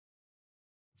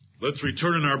Let's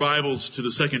return in our Bibles to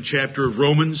the second chapter of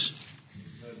Romans.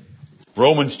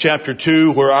 Romans chapter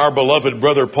 2, where our beloved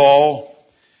brother Paul,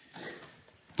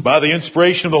 by the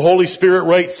inspiration of the Holy Spirit,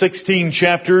 writes 16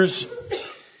 chapters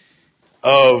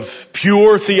of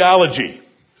pure theology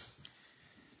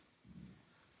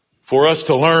for us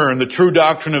to learn the true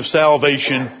doctrine of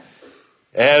salvation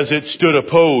as it stood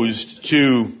opposed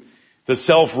to the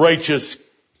self-righteous,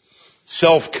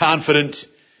 self-confident,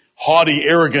 haughty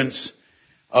arrogance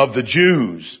of the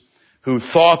Jews, who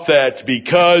thought that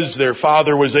because their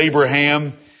father was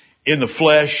Abraham in the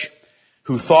flesh,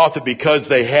 who thought that because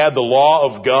they had the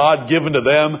law of God given to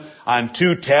them on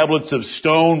 2 tablets of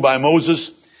stone by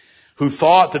Moses, who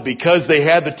thought that because they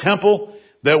had the temple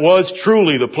that was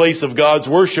truly the place of God's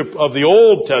worship of the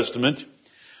Old Testament,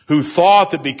 who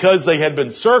thought that because they had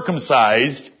been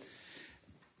circumcised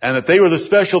and that they were the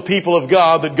special people of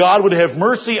God, that God would have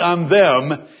mercy on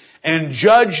them and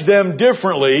judge them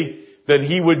differently than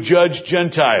He would judge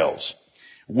Gentiles.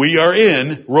 We are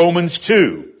in Romans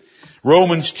 2.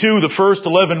 Romans 2, the first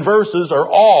 11 verses are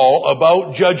all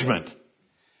about judgment.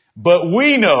 But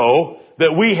we know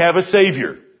that we have a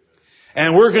Savior.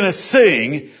 And we're going to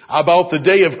sing about the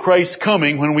day of Christ's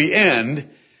coming when we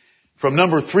end from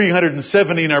number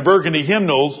 370 in our Burgundy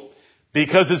hymnals,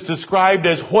 because it's described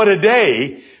as what a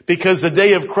day, because the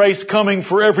day of Christ's coming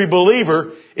for every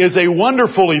believer is a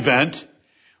wonderful event,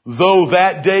 though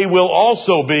that day will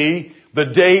also be the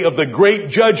day of the great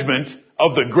judgment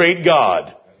of the great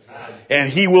God. And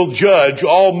He will judge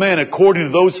all men according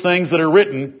to those things that are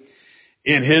written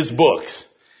in His books.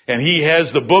 And He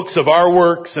has the books of our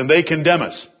works, and they condemn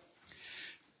us.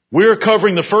 We're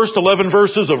covering the first 11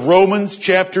 verses of Romans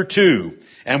chapter 2,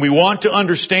 and we want to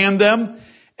understand them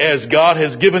as God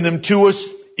has given them to us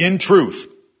in truth.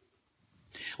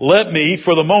 Let me,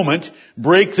 for the moment,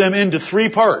 break them into 3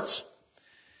 parts.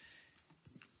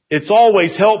 It's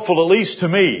always helpful, at least to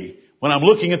me, when I'm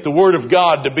looking at the Word of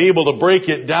God, to be able to break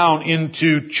it down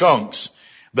into chunks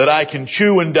that I can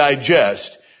chew and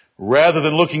digest, rather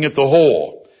than looking at the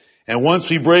whole. And once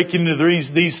we break into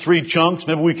these 3 chunks,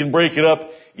 maybe we can break it up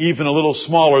even a little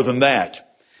smaller than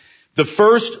that. The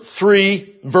first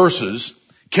 3 verses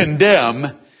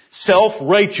condemn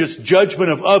self-righteous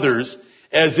judgment of others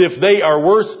as if they are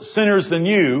worse sinners than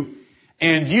you,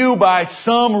 and you, by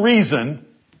some reason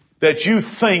that you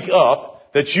think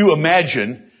up, that you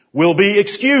imagine, will be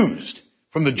excused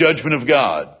from the judgment of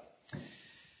God.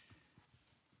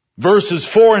 Verses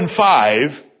 4 and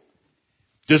 5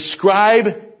 describe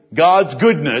God's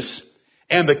goodness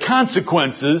and the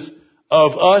consequences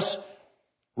of us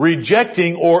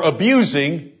rejecting or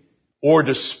abusing or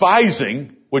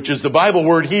despising, which is the Bible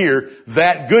word here,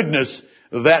 that goodness,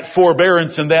 that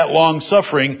forbearance, and that long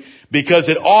suffering, because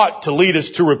it ought to lead us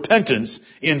to repentance.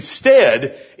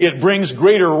 Instead, it brings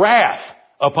greater wrath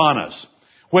upon us.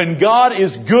 When God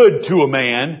is good to a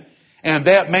man, and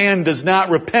that man does not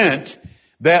repent,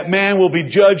 that man will be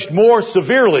judged more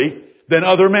severely than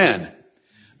other men.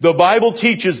 The Bible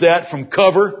teaches that from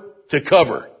cover to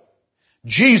cover.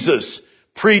 Jesus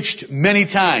preached many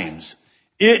times,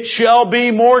 "It shall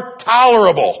be more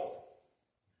tolerable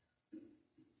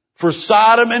for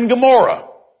Sodom and Gomorrah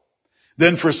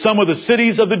than for some of the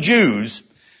cities of the Jews,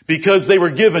 because they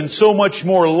were given so much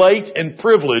more light and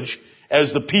privilege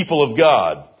as the people of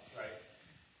God." Right.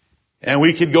 And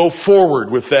we could go forward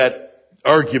with that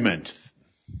argument.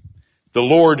 The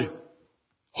Lord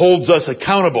holds us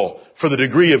accountable for the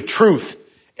degree of truth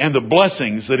and the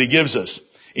blessings that He gives us.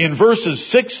 In verses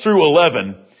 6 through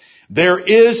 11, there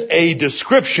is a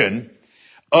description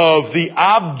of the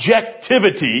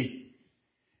objectivity,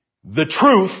 the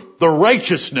truth, the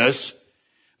righteousness,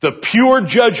 the pure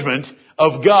judgment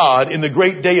of God in the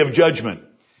great day of judgment.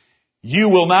 You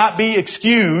will not be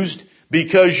excused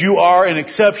because you are an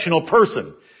exceptional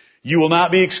person. You will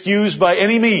not be excused by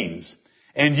any means.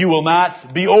 And you will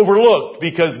not be overlooked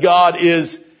because God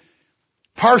is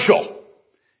partial.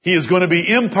 He is going to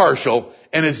be impartial,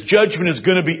 and His judgment is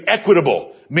going to be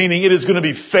equitable, meaning it is going to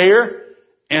be fair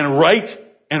and right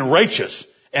and righteous,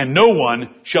 and no one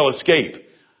shall escape.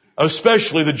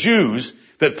 Especially the Jews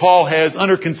that Paul has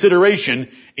under consideration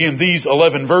in these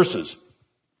 11 verses.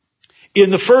 In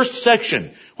the first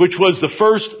section, which was the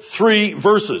first 3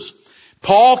 verses,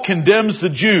 Paul condemns the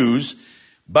Jews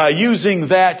by using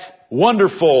that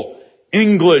wonderful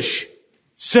English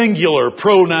singular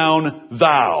pronoun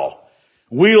thou.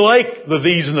 We like the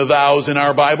these and the thous in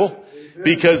our Bible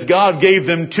because God gave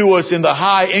them to us in the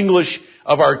High English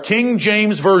of our King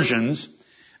James versions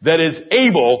that is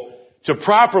able to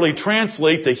properly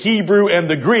translate the Hebrew and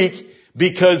the Greek,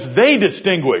 because they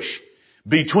distinguish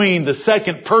between the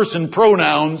second person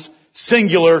pronouns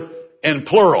singular and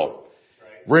plural.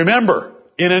 Remember,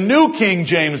 in a New King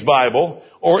James Bible,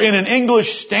 or in an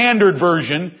English Standard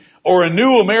Version, or a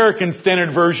New American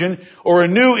Standard Version, or a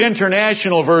New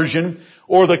International Version,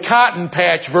 or the Cotton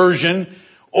Patch Version,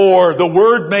 or the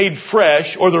Word Made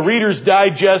Fresh, or the Reader's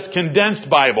Digest Condensed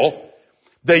Bible,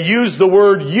 they use the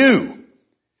word you.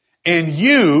 And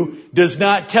you does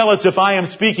not tell us if I am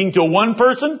speaking to one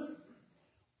person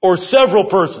or several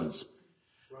persons.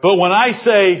 But when I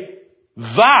say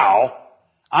thou,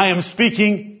 I am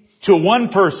speaking to one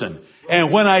person.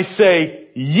 And when I say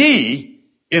ye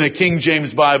in a King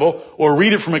James Bible, or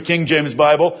read it from a King James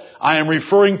Bible, I am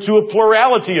referring to a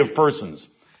plurality of persons.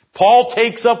 Paul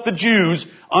takes up the Jews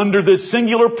under this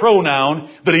singular pronoun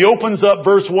that he opens up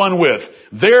verse 1 with.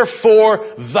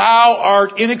 Therefore thou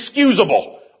art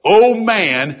inexcusable, O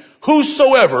man,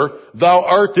 whosoever thou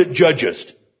art that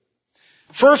judgest.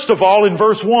 First of all, in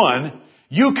verse 1,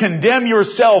 you condemn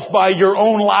yourself by your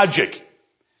own logic.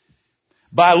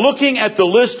 By looking at the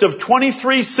list of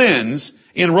 23 sins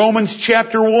in Romans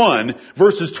chapter 1,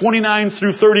 verses 29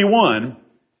 through 31,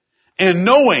 and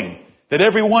knowing that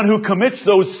everyone who commits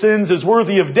those sins is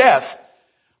worthy of death,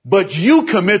 but you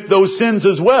commit those sins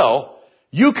as well,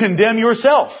 you condemn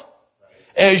yourself.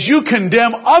 As you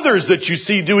condemn others that you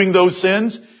see doing those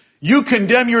sins, you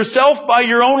condemn yourself by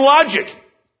your own logic.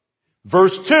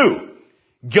 Verse 2,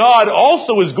 God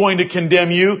also is going to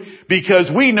condemn you because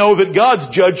we know that God's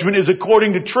judgment is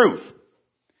according to truth.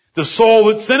 The soul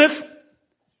that sinneth,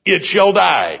 it shall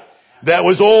die. That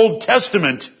was Old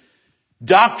Testament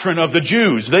doctrine of the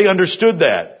Jews. They understood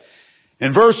that.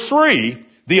 In verse 3,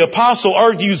 the apostle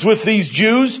argues with these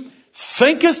Jews,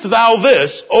 thinkest thou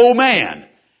this, O man,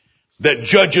 that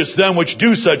judgest them which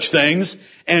do such things,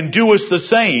 and doest the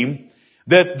same,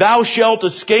 that thou shalt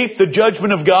escape the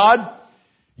judgment of God?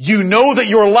 You know that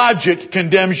your logic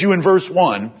condemns you in verse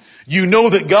 1. You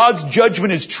know that God's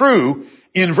judgment is true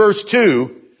in verse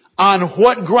 2. On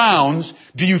what grounds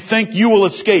do you think you will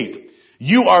escape?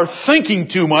 You are thinking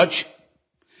too much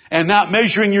and not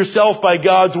measuring yourself by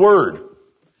God's word.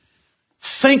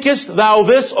 Thinkest thou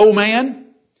this, O man,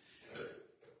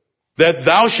 that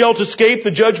thou shalt escape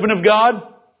the judgment of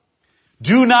God?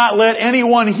 Do not let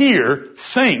anyone here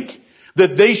think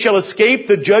that they shall escape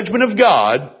the judgment of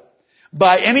God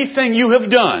by anything you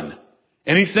have done,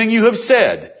 anything you have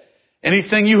said,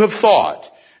 anything you have thought.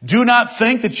 Do not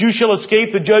think that you shall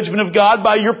escape the judgment of God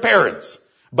by your parents,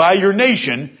 by your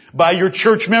nation, by your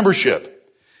church membership.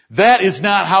 That is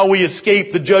not how we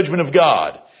escape the judgment of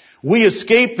God. We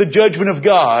escape the judgment of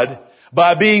God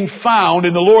by being found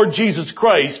in the Lord Jesus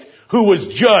Christ, who was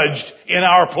judged in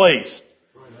our place.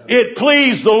 It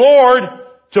pleased the Lord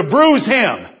to bruise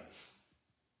him.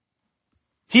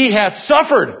 He hath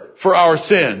suffered for our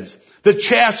sins. The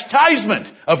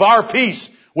chastisement of our peace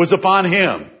was upon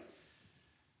him.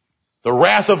 The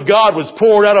wrath of God was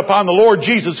poured out upon the Lord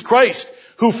Jesus Christ,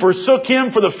 who forsook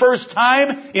him for the first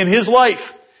time in his life.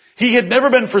 He had never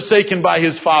been forsaken by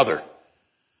his Father.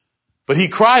 But he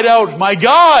cried out, my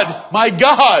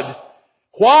God,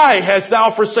 why hast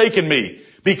thou forsaken me?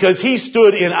 Because he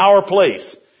stood in our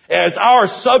place as our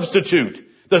substitute,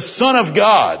 the Son of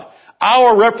God,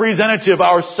 our representative,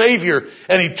 our Savior,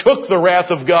 and he took the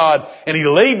wrath of God and he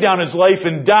laid down his life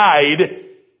and died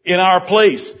in our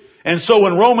place. And so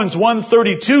when Romans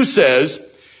 1:32 says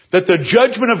that the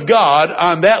judgment of God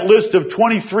on that list of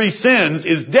 23 sins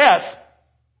is death,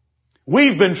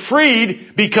 we've been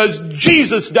freed because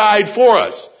Jesus died for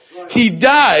us. He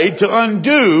died to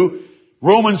undo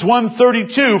Romans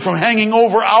 1:32 from hanging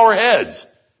over our heads.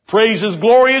 Praise his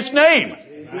glorious name.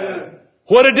 Amen.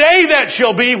 What a day that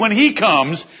shall be when he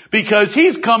comes, because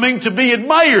he's coming to be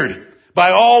admired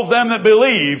by all them that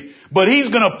believe, but he's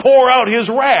going to pour out his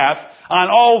wrath on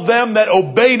all them that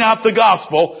obey not the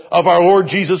gospel of our Lord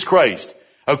Jesus Christ,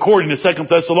 according to 2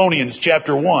 Thessalonians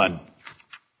chapter 1.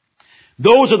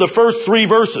 Those are the first 3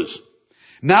 verses.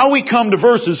 Now we come to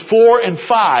verses 4 and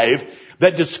 5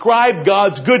 that describe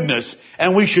God's goodness,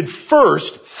 and we should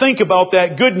first think about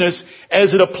that goodness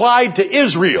as it applied to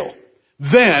Israel.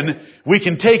 Then we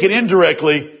can take it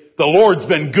indirectly, the Lord's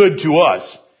been good to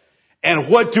us.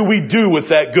 And what do we do with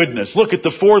that goodness? Look at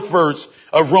the 4th verse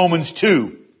of Romans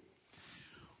 2.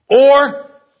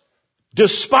 Or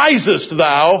despisest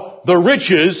thou the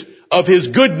riches of his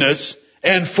goodness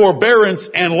and forbearance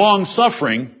and long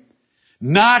suffering,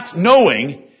 not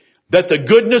knowing that the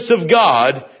goodness of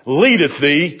God leadeth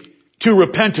thee to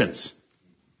repentance.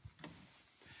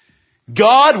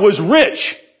 God was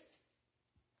rich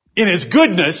in his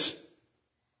goodness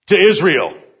to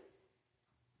Israel.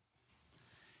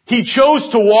 He chose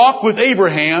to walk with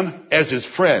Abraham as his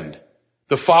friend,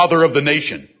 the father of the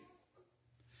nation.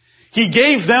 He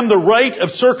gave them the rite of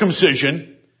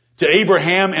circumcision to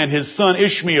Abraham and his son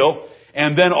Ishmael,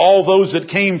 and then all those that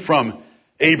came from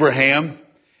Abraham,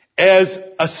 as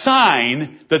a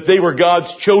sign that they were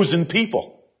God's chosen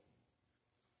people.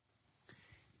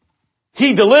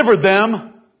 He delivered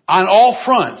them on all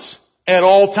fronts at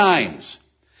all times.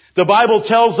 The Bible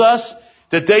tells us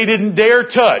that they didn't dare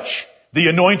touch the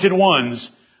anointed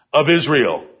ones of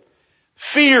Israel.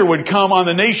 Fear would come on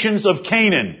the nations of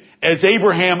Canaan as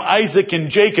Abraham, Isaac, and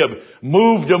Jacob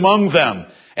moved among them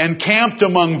and camped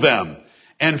among them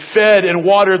and fed and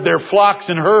watered their flocks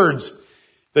and herds.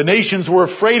 The nations were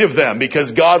afraid of them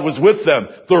because God was with them,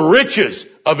 the riches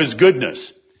of His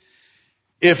goodness.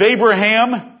 If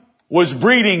Abraham was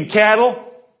breeding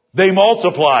cattle, they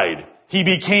multiplied. He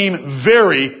became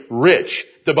very rich,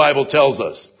 the Bible tells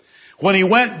us. When he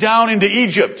went down into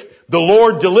Egypt, the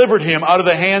Lord delivered him out of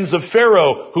the hands of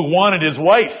Pharaoh, who wanted his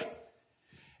wife.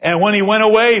 And when he went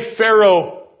away,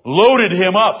 Pharaoh loaded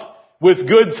him up with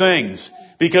good things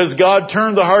because God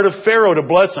turned the heart of Pharaoh to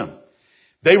bless him.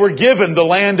 They were given the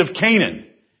land of Canaan,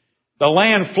 the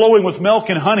land flowing with milk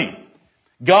and honey.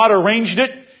 God arranged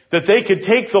it that they could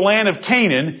take the land of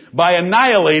Canaan by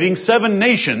annihilating 7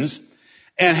 nations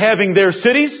and having their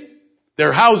cities,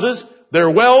 their houses,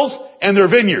 their wells, and their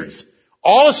vineyards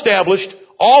all established,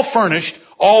 all furnished,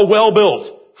 all well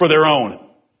built for their own.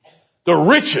 The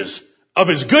riches of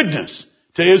His goodness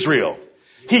to Israel.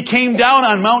 He came down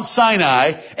on Mount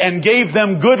Sinai and gave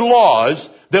them good laws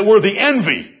that were the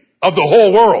envy of the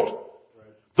whole world.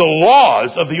 The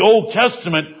laws of the Old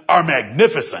Testament are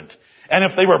magnificent. And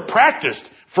if they were practiced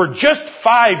for just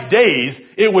 5 days,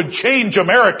 it would change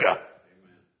America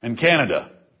and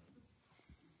Canada.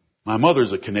 My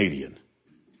mother's a Canadian.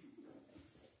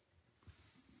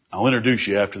 I'll introduce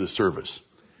you after the service.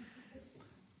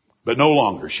 But no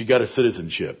longer. She got a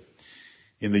citizenship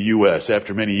in the U.S.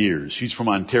 after many years. She's from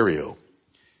Ontario.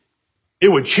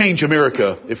 It would change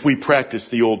America if we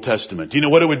practiced the Old Testament. Do you know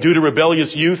what it would do to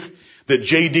rebellious youth that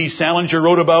J.D. Salinger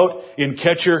wrote about in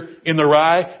Catcher in the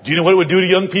Rye? Do you know what it would do to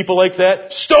young people like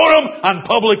that? Stone them on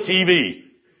public TV.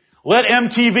 Let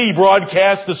MTV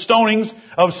broadcast the stonings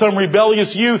of some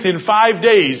rebellious youth in 5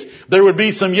 days. There would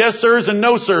be some yes sirs and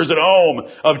no sirs at home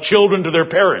of children to their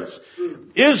parents.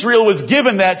 Israel was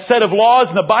given that set of laws,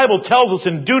 and the Bible tells us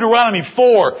in Deuteronomy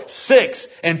 4, 6,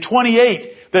 and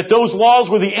 28 that those laws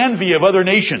were the envy of other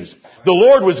nations. The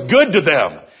Lord was good to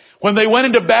them. When they went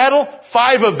into battle,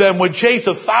 5 of them would chase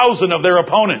 1,000 of their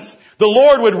opponents. The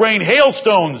Lord would rain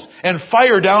hailstones and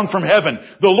fire down from heaven.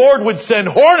 The Lord would send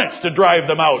hornets to drive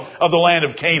them out of the land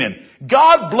of Canaan.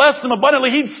 God blessed them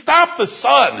abundantly. He'd stop the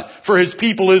sun for His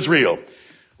people Israel.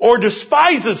 Or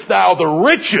despisest thou the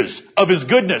riches of His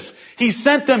goodness? He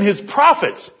sent them His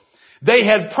prophets. They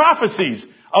had prophecies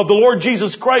of the Lord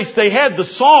Jesus Christ. They had the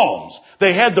Psalms.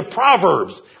 They had the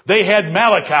Proverbs. They had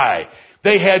Malachi.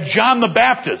 They had John the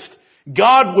Baptist.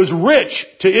 God was rich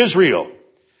to Israel.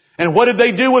 And what did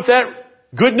they do with that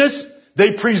goodness?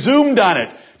 They presumed on it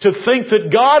to think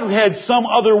that God had some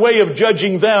other way of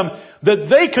judging them, that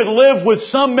they could live with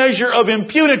some measure of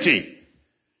impunity,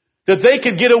 that they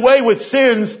could get away with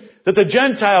sins that the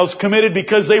Gentiles committed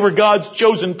because they were God's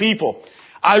chosen people.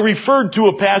 I referred to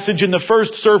a passage in the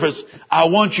first service. I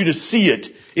want you to see it.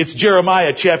 It's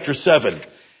Jeremiah chapter 7.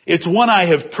 It's one I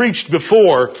have preached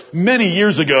before many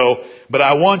years ago, but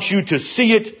I want you to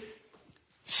see it,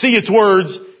 see its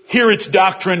words, hear its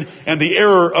doctrine and the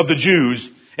error of the Jews,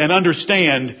 and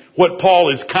understand what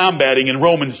Paul is combating in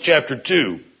Romans chapter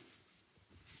 2.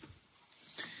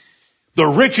 The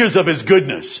riches of His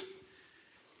goodness.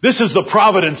 This is the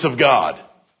providence of God.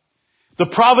 The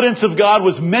providence of God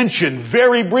was mentioned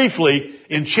very briefly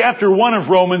in chapter 1 of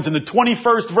Romans in the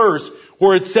 21st verse,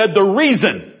 where it said the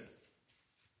reason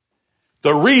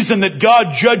that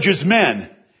God judges men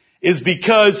is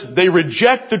because they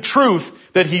reject the truth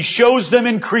that He shows them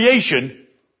in creation,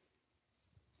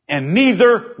 and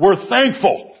neither were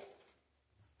thankful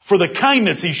for the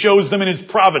kindness He shows them in His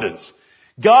providence.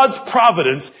 God's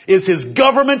providence is His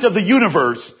government of the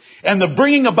universe and the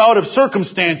bringing about of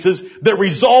circumstances that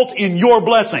result in your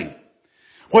blessing.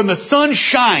 When the sun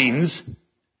shines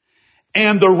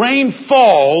and the rain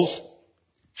falls,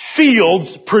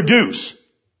 fields produce.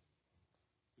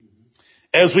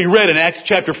 As we read in Acts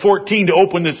chapter 14 to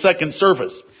open this second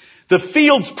service, the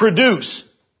fields produce,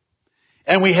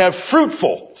 and we have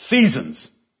fruitful seasons.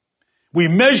 We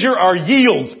measure our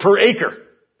yields per acre.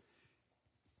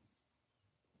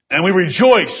 And we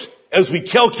rejoice as we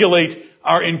calculate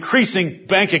our increasing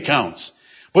bank accounts.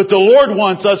 But the Lord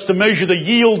wants us to measure the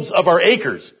yields of our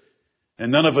acres.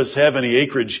 And none of us have any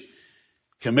acreage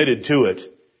committed to it.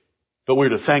 but we're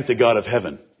to thank the God of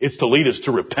heaven. It's to lead us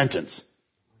to repentance.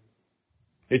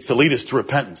 It's to lead us to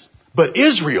repentance. But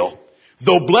Israel,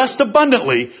 though blessed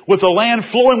abundantly with a land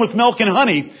flowing with milk and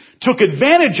honey, took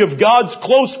advantage of God's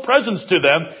close presence to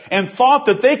them and thought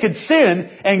that they could sin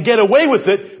and get away with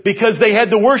it because they had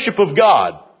the worship of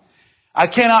God. I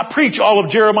cannot preach all of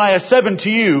Jeremiah 7 to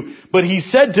you, but he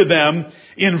said to them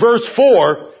in verse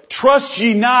 4, trust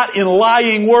ye not in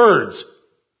lying words.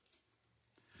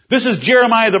 This is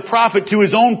Jeremiah the prophet to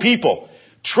his own people.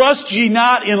 Trust ye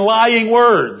not in lying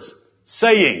words,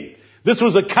 saying. This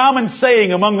was a common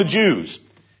saying among the Jews.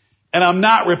 And I'm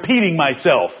not repeating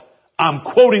myself. I'm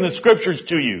quoting the scriptures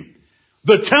to you.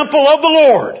 The temple of the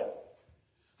Lord.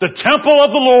 The temple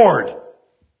of the Lord.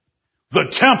 The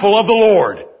temple of the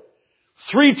Lord.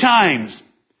 3 times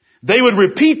they would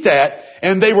repeat that,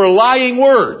 and they were lying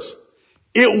words.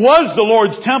 It was the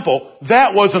Lord's temple.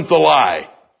 That wasn't the lie.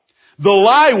 The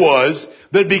lie was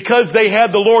that because they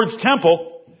had the Lord's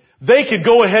temple, they could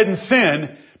go ahead and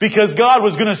sin because God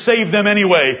was going to save them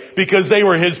anyway because they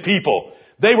were His people.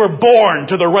 They were born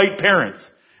to the right parents.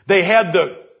 They had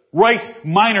the right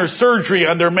minor surgery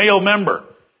on their male member.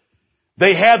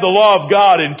 They had the law of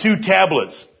God in 2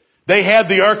 tablets. They had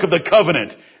the Ark of the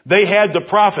Covenant. They had the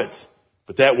prophets.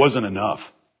 But that wasn't enough.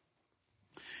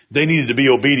 They needed to be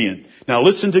obedient. Now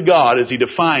listen to God as He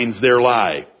defines their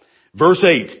lie. Verse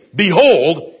 8,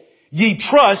 behold, ye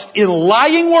trust in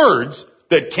lying words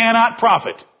that cannot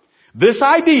profit. This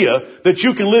idea that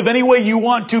you can live any way you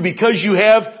want to because you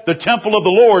have the temple of the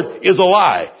Lord is a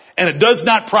lie, and it does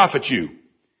not profit you.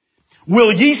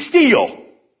 Will ye steal?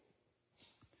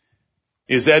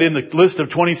 Is that in the list of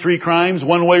 23 crimes,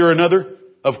 one way or another?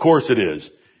 Of course it is.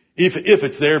 If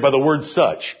it's there by the word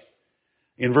such.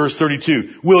 In verse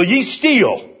 32, will ye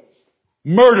steal?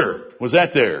 Murder, was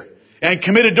that there? And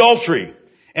commit adultery,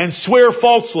 and swear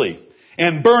falsely,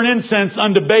 and burn incense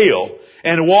unto Baal,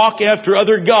 and walk after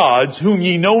other gods whom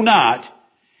ye know not,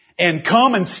 and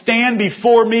come and stand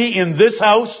before me in this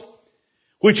house,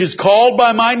 which is called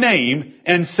by my name,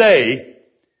 and say,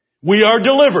 we are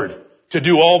delivered to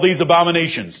do all these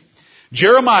abominations.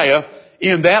 Jeremiah,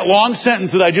 in that long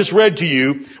sentence that I just read to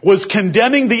you, was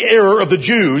condemning the error of the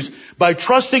Jews by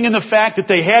trusting in the fact that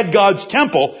they had God's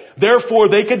temple, therefore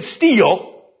they could steal,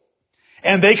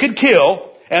 and they could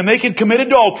kill, and they could commit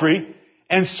adultery,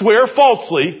 and swear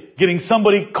falsely, getting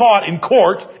somebody caught in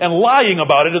court and lying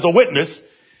about it as a witness,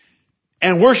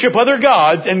 and worship other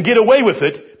gods and get away with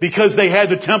it because they had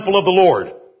the temple of the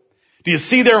Lord. Do you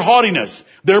see their haughtiness,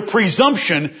 their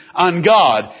presumption on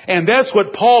God? And that's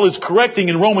what Paul is correcting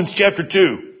in Romans chapter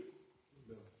 2.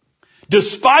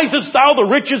 Despisest thou the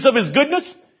riches of His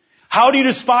goodness? How do you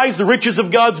despise the riches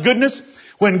of God's goodness?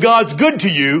 When God's good to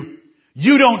you,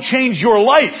 you don't change your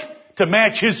life to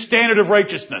match His standard of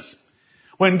righteousness.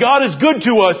 When God is good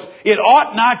to us, it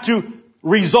ought not to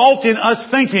result in us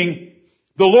thinking,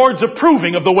 the Lord's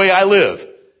approving of the way I live.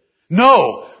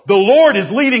 No, the Lord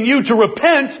is leading you to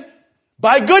repent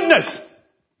by goodness.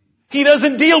 He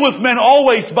doesn't deal with men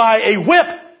always by a whip.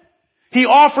 He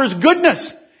offers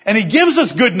goodness, and He gives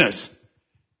us goodness.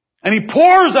 And He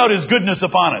pours out His goodness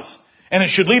upon us, and it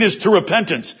should lead us to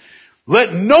repentance.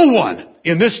 Let no one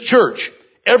in this church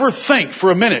ever think for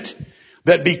a minute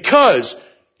that because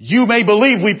you may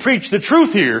believe we preach the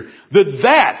truth here,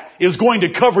 that is going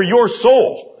to cover your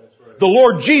soul. Right. The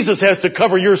Lord Jesus has to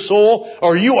cover your soul,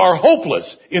 or you are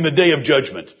hopeless in the day of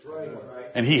judgment. Right.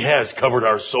 And He has covered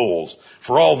our souls.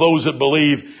 For all those that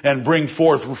believe and bring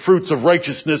forth fruits of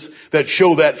righteousness that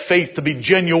show that faith to be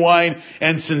genuine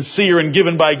and sincere and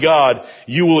given by God,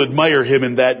 you will admire Him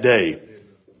in that day.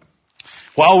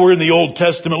 While we're in the Old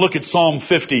Testament, look at Psalm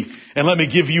 50, and let me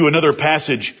give you another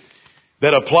passage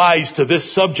that applies to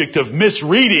this subject of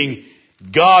misreading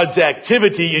God's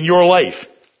activity in your life.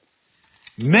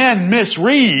 Men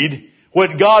misread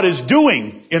what God is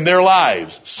doing in their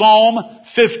lives. Psalm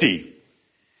 50.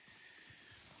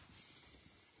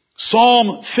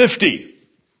 Psalm 50.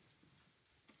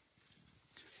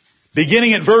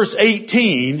 Beginning at verse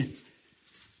 18,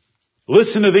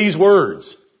 listen to these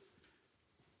words.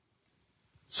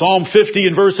 Psalm 50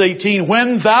 and verse 18,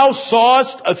 when thou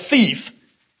sawest a thief,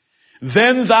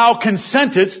 then thou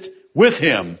consentedst with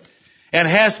him, and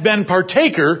hast been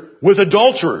partaker with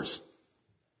adulterers.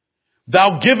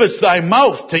 Thou givest thy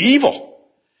mouth to evil,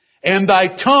 and thy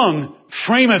tongue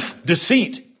frameth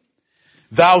deceit.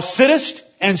 Thou sittest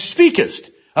and speakest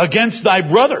against thy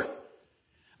brother.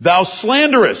 Thou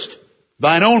slanderest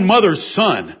thine own mother's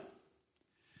son.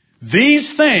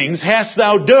 These things hast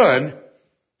thou done,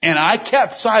 and I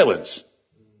kept silence.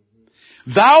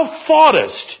 Thou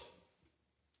thoughtest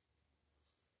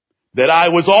that I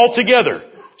was altogether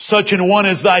such an one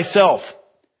as thyself.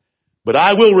 But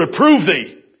I will reprove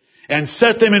thee, and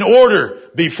set them in order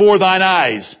before thine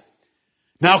eyes.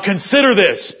 Now consider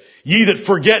this, ye that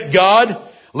forget God,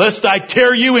 lest I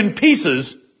tear you in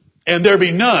pieces, and there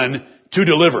be none to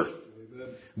deliver.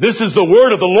 Amen. This is the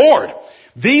word of the Lord.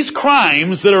 These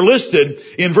crimes that are listed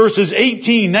in verses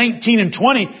 18, 19, and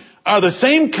 20 are the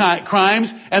same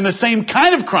crimes and the same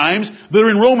kind of crimes that are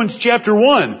in Romans chapter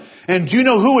 1. And do you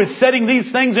know who is setting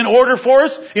these things in order for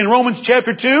us in Romans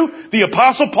chapter 2? The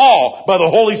Apostle Paul by the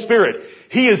Holy Spirit.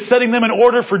 He is setting them in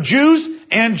order for Jews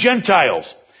and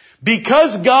Gentiles.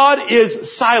 Because God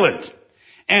is silent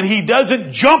and He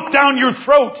doesn't jump down your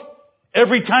throat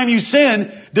every time you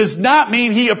sin, does not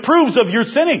mean He approves of your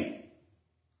sinning.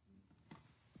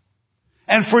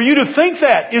 And for you to think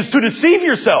that is to deceive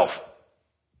yourself.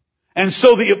 And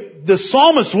so the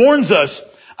psalmist warns us,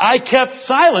 I kept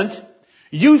silent.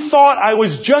 You thought I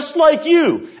was just like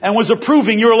you and was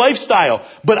approving your lifestyle.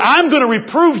 But I'm going to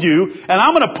reprove you and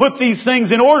I'm going to put these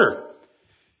things in order.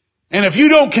 And if you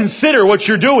don't consider what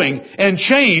you're doing and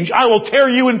change, I will tear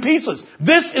you in pieces.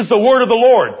 This is the word of the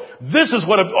Lord. This is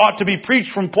what ought to be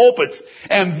preached from pulpits.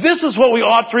 And this is what we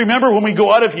ought to remember when we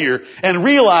go out of here and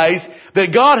realize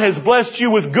that God has blessed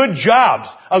you with good jobs,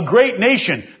 a great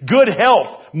nation, good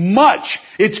health, much.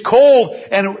 It's cold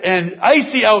and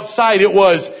icy outside it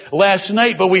was last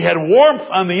night, but we had warmth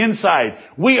on the inside.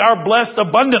 We are blessed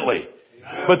abundantly.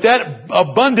 But that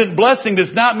abundant blessing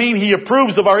does not mean He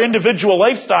approves of our individual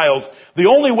lifestyles. The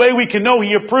only way we can know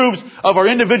He approves of our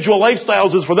individual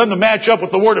lifestyles is for them to match up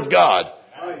with the Word of God.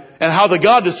 And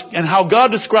how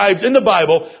God describes in the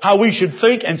Bible how we should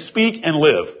think and speak and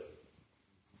live.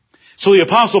 So the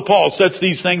Apostle Paul sets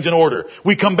these things in order.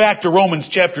 We come back to Romans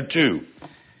chapter 2.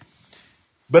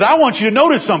 But I want you to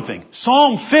notice something.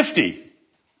 Psalm 50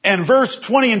 and verse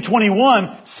 20 and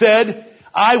 21 said,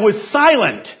 I was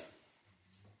silent,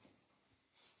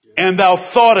 and thou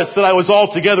thoughtest that I was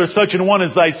altogether such an one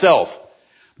as thyself.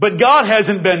 But God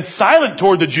hasn't been silent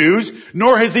toward the Jews,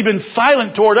 nor has He been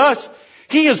silent toward us.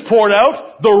 He has poured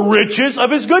out the riches of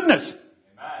His goodness.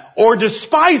 Amen. Or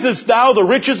despisest thou the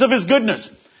riches of His goodness?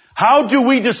 How do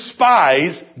we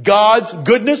despise God's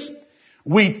goodness?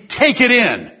 We take it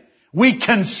in. We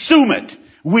consume it.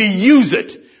 We use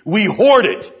it. We hoard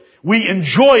it. We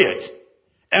enjoy it.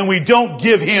 And we don't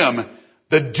give Him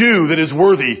the due that is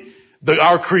worthy,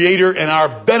 our Creator and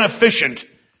our beneficent,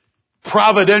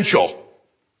 providential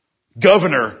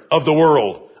governor of the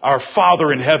world, our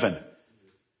Father in heaven.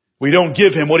 We don't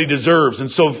give Him what He deserves. And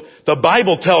so the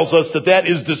Bible tells us that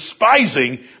is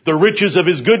despising the riches of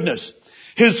His goodness.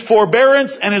 His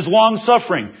forbearance and His long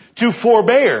suffering. To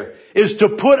forbear is to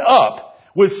put up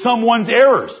with someone's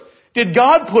errors. Did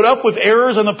God put up with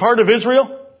errors on the part of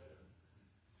Israel?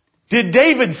 Did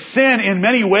David sin in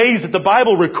many ways that the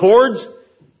Bible records?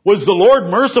 Was the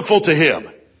Lord merciful to him?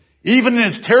 Even in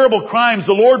his terrible crimes,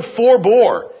 the Lord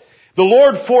forbore. The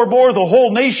Lord forbore the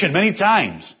whole nation many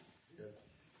times.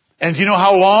 And do you know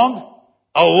how long?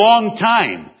 A long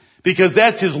time. Because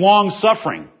that's His long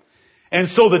suffering. And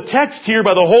so the text here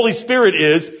by the Holy Spirit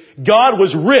is, God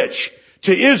was rich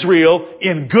to Israel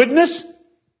in goodness,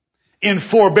 in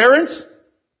forbearance,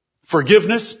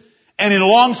 forgiveness, and in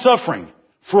long suffering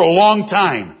for a long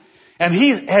time. And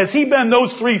has He been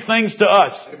those three things to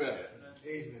us? Amen.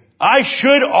 I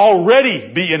should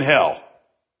already be in hell.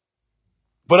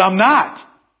 But I'm not.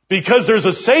 Because there's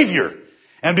a Savior.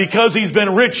 And because He's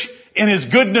been rich in His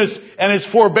goodness and His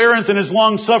forbearance and His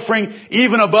long suffering,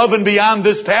 even above and beyond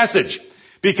this passage.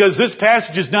 Because this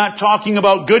passage is not talking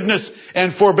about goodness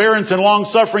and forbearance and long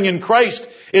suffering in Christ.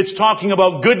 It's talking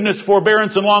about goodness,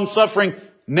 forbearance, and long suffering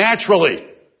naturally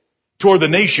toward the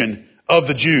nation of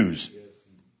the Jews.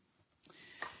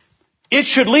 It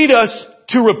should lead us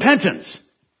to repentance.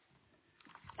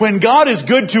 When God is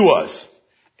good to us,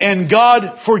 and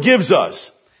God forgives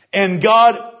us, and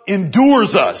God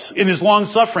endures us in His long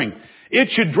suffering, it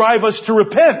should drive us to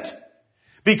repent.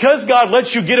 Because God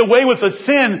lets you get away with a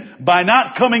sin by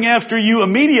not coming after you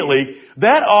immediately,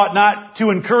 that ought not to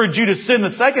encourage you to sin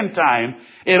the second time.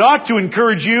 It ought to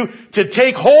encourage you to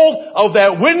take hold of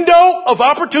that window of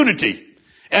opportunity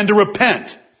and to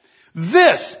repent.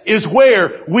 This is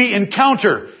where we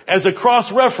encounter, as a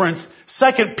cross-reference,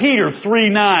 2 Peter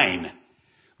 3:9.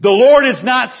 The Lord is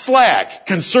not slack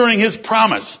concerning His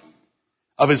promise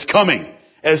of His coming,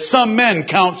 as some men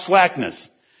count slackness,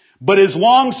 but is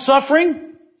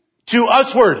long-suffering to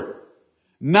usward,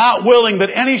 not willing that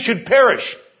any should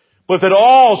perish, but that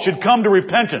all should come to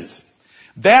repentance.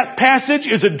 That passage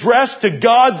is addressed to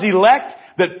God's elect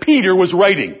that Peter was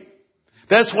writing.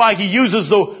 That's why he uses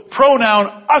the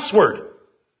pronoun usward.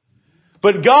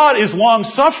 But God is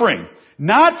long-suffering,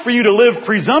 not for you to live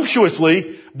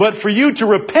presumptuously, but for you to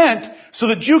repent so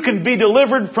that you can be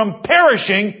delivered from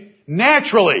perishing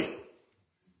naturally.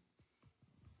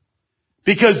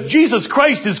 Because Jesus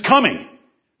Christ is coming.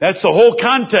 That's the whole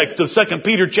context of 2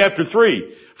 Peter chapter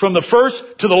 3. From the first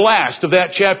to the last of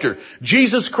that chapter.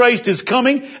 Jesus Christ is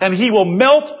coming and He will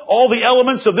melt all the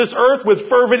elements of this earth with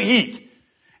fervent heat.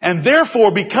 And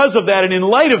therefore, because of that and in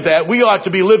light of that, we ought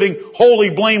to be living holy,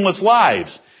 blameless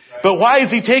lives. But why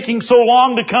is He taking so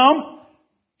long to come?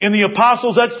 In the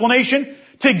apostles' explanation,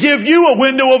 to give you a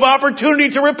window of opportunity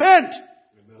to repent.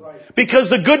 Because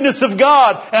the goodness of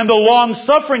God and the long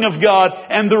suffering of God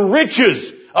and the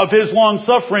riches of His long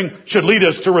suffering should lead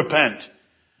us to repent.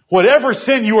 Whatever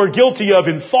sin you are guilty of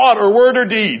in thought or word or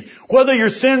deed, whether your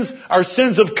sins are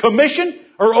sins of commission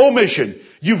or omission,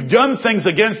 you've done things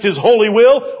against His holy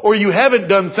will or you haven't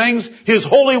done things His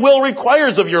holy will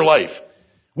requires of your life.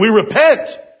 We repent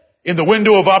in the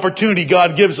window of opportunity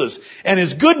God gives us. And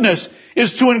His goodness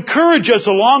is to encourage us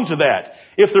along to that.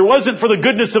 If there wasn't for the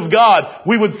goodness of God,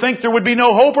 we would think there would be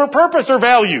no hope or purpose or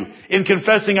value in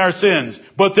confessing our sins.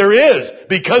 But there is,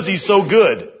 because He's so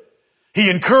good. He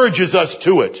encourages us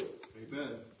to it.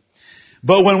 Amen.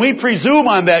 But when we presume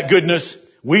on that goodness,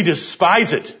 we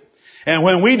despise it. And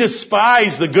when we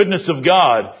despise the goodness of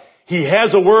God, He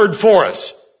has a word for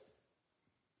us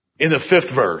in the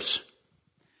 5th verse.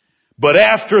 But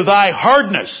after thy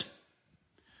hardness,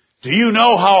 do you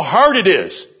know how hard it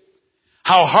is?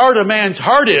 How hard a man's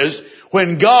heart is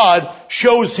when God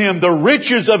shows him the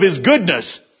riches of His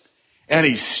goodness and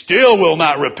he still will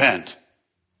not repent.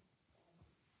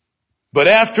 But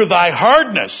after thy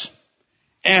hardness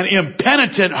and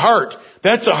impenitent heart,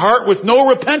 that's a heart with no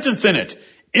repentance in it.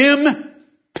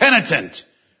 Impenitent.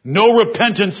 No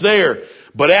repentance there.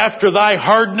 But after thy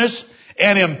hardness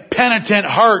and impenitent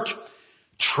heart,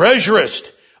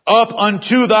 treasurest up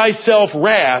unto thyself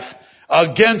wrath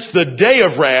against the day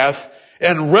of wrath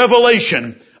and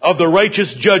revelation of the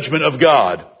righteous judgment of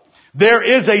God. There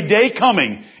is a day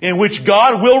coming in which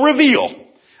God will reveal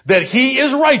that He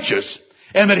is righteous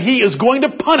and that He is going to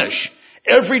punish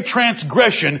every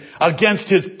transgression against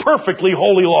His perfectly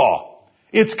holy law.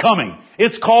 It's coming.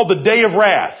 It's called the day of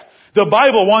wrath. The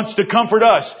Bible wants to comfort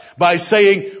us by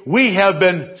saying we have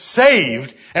been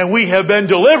saved and we have been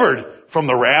delivered from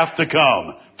the wrath to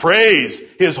come. Praise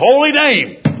His holy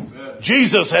name. Amen.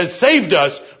 Jesus has saved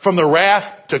us from the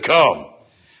wrath to come.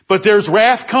 But there's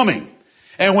wrath coming.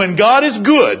 And when God is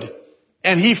good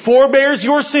and He forbears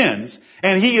your sins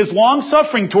and He is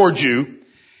long-suffering towards you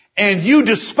and you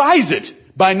despise it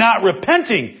by not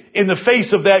repenting in the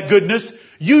face of that goodness,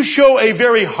 you show a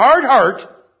very hard heart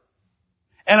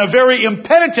and a very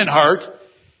impenitent heart,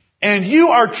 and you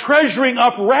are treasuring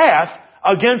up wrath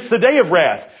against the day of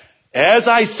wrath. As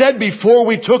I said before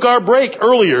we took our break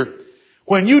earlier,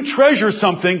 when you treasure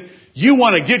something, you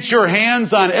want to get your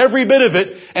hands on every bit of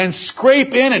it and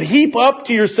scrape in and heap up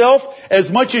to yourself as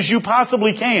much as you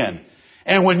possibly can.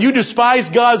 And when you despise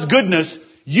God's goodness,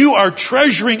 you are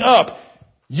treasuring up,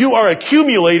 you are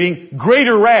accumulating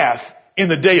greater wrath in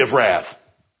the day of wrath.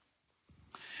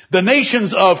 The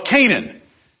nations of Canaan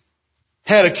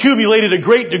had accumulated a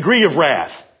great degree of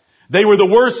wrath. They were the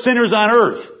worst sinners on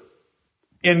earth,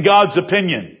 in God's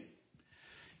opinion.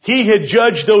 He had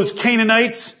judged those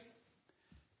Canaanites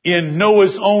in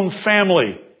Noah's own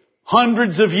family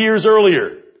hundreds of years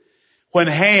earlier, when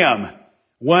Ham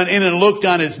went in and looked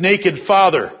on his naked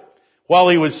father while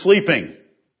he was sleeping.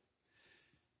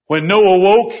 When Noah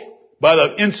woke, by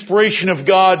the inspiration of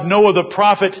God, Noah the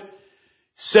prophet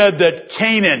said that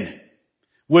Canaan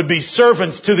would be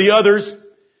servants to the others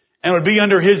and would be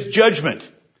under his judgment.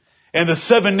 And the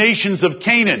 7 nations of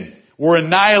Canaan were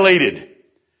annihilated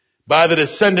by the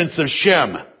descendants of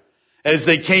Shem as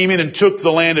they came in and took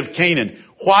the land of Canaan.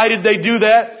 Why did they do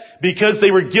that? Because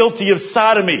they were guilty of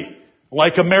sodomy,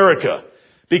 like America.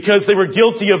 Because they were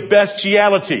guilty of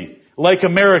bestiality, like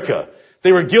America.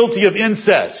 They were guilty of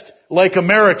incest, like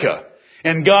America.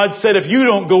 And God said, if you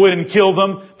don't go in and kill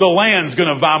them, the land's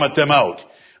going to vomit them out.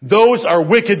 Those are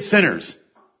wicked sinners.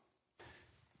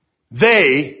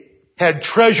 They had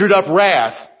treasured up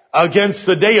wrath against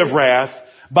the day of wrath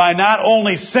by not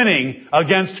only sinning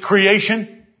against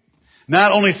creation,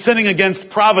 not only sinning against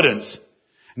providence,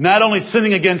 not only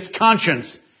sinning against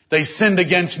conscience, they sinned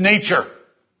against nature.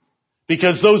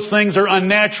 Because those things are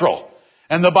unnatural.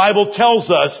 And the Bible tells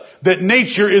us that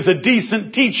nature is a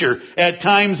decent teacher at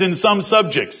times in some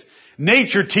subjects.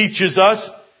 Nature teaches us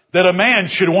that a man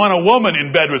should want a woman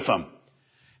in bed with him.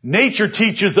 Nature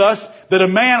teaches us that a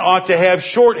man ought to have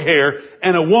short hair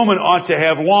and a woman ought to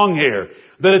have long hair.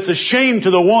 that it's a shame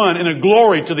to the one and a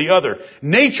glory to the other.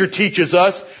 Nature teaches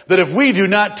us that if we do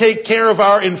not take care of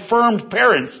our infirmed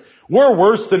parents, we're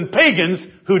worse than pagans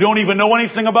who don't even know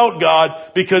anything about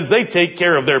God because they take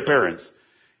care of their parents.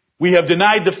 We have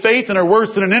denied the faith and are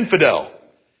worse than an infidel.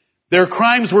 Their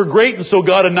crimes were great, and so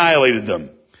God annihilated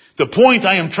them. The point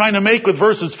I am trying to make with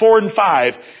verses 4 and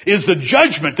 5 is the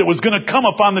judgment that was going to come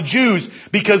upon the Jews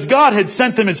because God had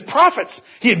sent them His prophets.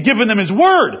 He had given them His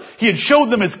word. He had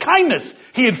showed them His kindness.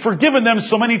 He had forgiven them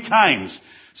so many times.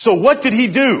 So what did He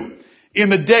do in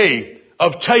the day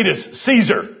of Titus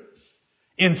Caesar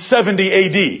in 70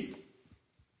 AD?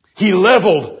 He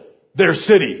leveled their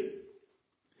city.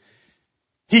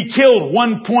 He killed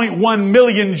 1.1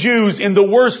 million Jews in the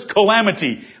worst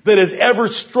calamity that has ever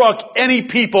struck any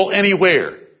people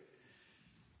anywhere.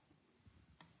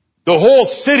 The whole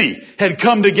city had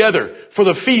come together for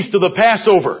the feast of the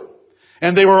Passover,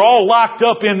 and they were all locked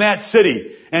up in that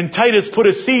city. And Titus put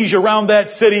a siege around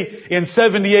that city in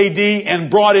 70 AD and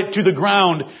brought it to the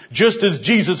ground, just as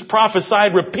Jesus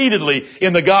prophesied repeatedly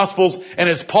in the Gospels and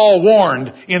as Paul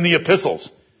warned in the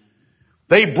epistles.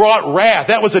 They brought wrath.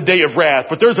 That was a day of wrath.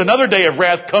 But there's another day of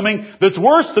wrath coming that's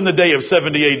worse than the day of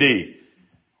 70 AD.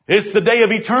 It's the day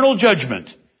of eternal judgment.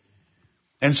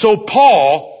 And so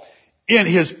Paul, in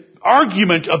his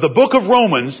argument of the book of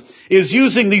Romans, is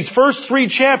using these first 3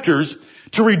 chapters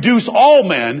to reduce all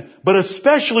men, but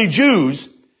especially Jews,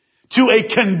 to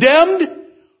a condemned,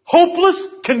 hopeless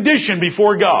condition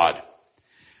before God.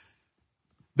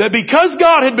 That because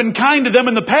God had been kind to them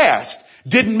in the past,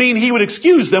 didn't mean He would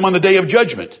excuse them on the day of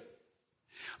judgment.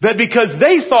 That because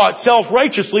they thought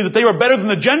self-righteously that they were better than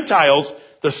the Gentiles,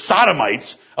 the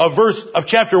Sodomites of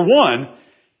chapter 1,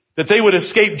 that they would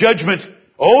escape judgment.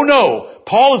 Oh no,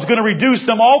 Paul is going to reduce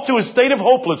them all to a state of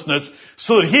hopelessness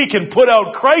so that he can put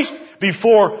out Christ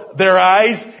before their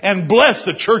eyes and bless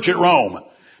the church at Rome.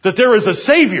 That there is a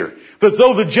Savior, that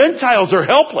though the Gentiles are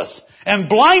helpless and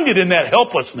blinded in that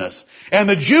helplessness, and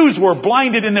the Jews were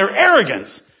blinded in their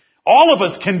arrogance, all of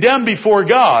us condemned before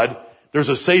God, there's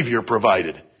a Savior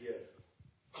provided.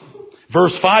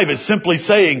 Verse 5 is simply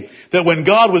saying that when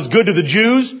God was good to the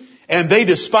Jews and they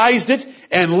despised it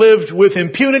and lived with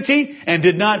impunity and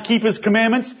did not keep His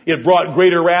commandments, it brought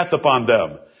greater wrath upon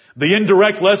them. The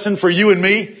indirect lesson for you and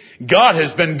me, God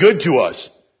has been good to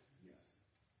us.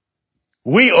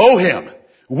 We owe Him.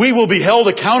 We will be held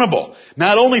accountable,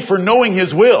 not only for knowing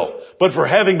His will, but for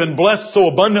having been blessed so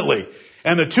abundantly.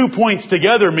 And the 2 points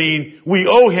together mean we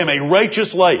owe Him a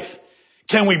righteous life.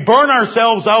 Can we burn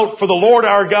ourselves out for the Lord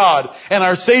our God and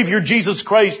our Savior Jesus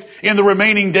Christ in the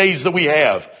remaining days that we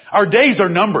have? Our days are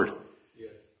numbered.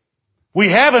 We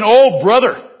have an old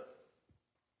brother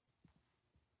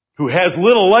who has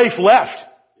little life left.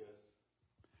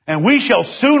 And we shall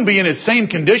soon be in his same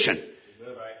condition.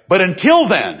 But until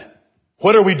then,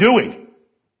 what are we doing?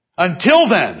 Until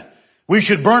then, we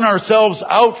should burn ourselves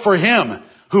out for Him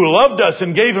who loved us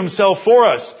and gave Himself for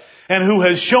us, and who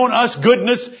has shown us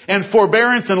goodness and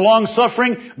forbearance and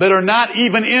long-suffering that are not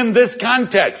even in this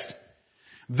context.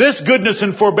 This goodness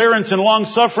and forbearance and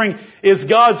long-suffering is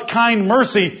God's kind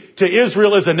mercy to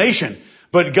Israel as a nation.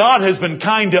 But God has been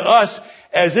kind to us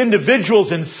as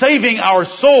individuals in saving our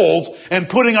souls and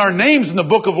putting our names in the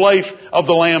book of life of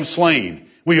the Lamb slain.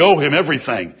 We owe Him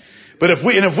everything. But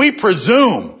if we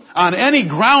presume on any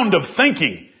ground of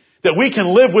thinking that we can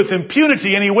live with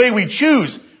impunity any way we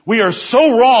choose, we are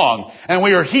so wrong, and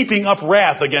we are heaping up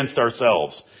wrath against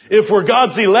ourselves. If we're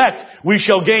God's elect, we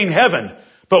shall gain heaven,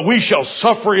 but we shall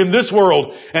suffer in this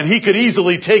world, and He could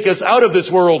easily take us out of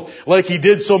this world like He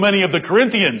did so many of the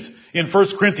Corinthians in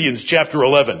 1 Corinthians chapter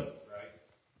 11.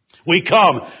 We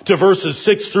come to verses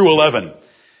 6 through 11.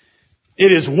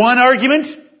 It is one argument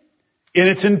in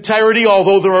its entirety,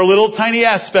 although there are little tiny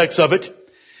aspects of it.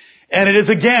 And it is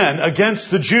again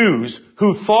against the Jews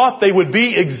who thought they would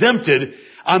be exempted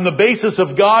on the basis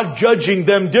of God judging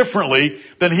them differently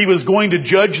than He was going to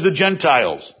judge the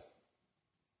Gentiles.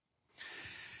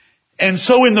 And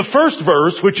so in the first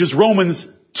verse, which is Romans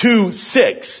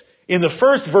 2:6, in the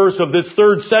first verse of this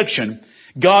third section,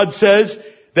 God says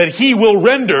that He will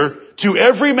render to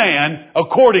every man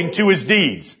according to his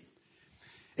deeds.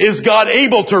 Is God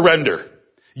able to render?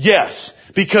 Yes,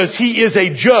 because He is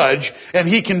a judge and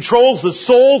He controls the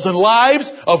souls and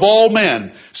lives of all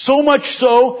men. So much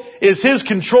so is His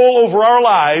control over our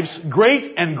lives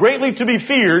great and greatly to be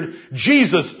feared.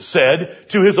 Jesus said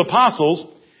to His apostles,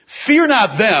 "Fear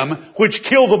not them which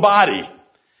kill the body,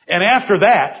 and after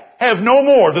that have no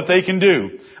more that they can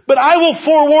do. But I will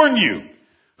forewarn you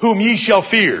whom ye shall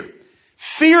fear.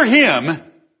 Fear him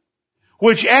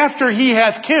which after he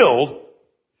hath killed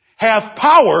hath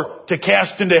power to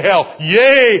cast into hell.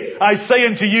 Yea, I say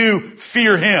unto you,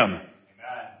 fear him. Amen.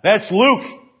 That's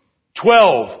Luke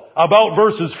 12, about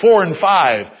verses 4 and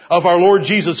 5 of our Lord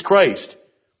Jesus Christ.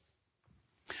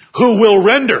 Who will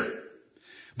render.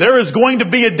 There is going to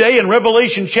be a day, in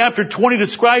Revelation chapter 20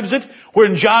 describes it,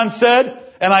 wherein John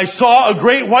said, and I saw a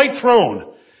great white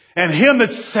throne, and him that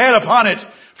sat upon it,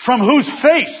 from whose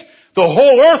face the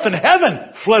whole earth and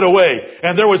heaven fled away,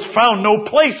 and there was found no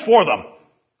place for them.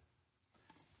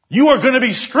 You are going to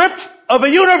be stripped of a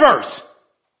universe.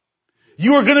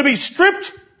 You are going to be stripped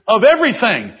of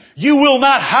everything. You will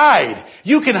not hide.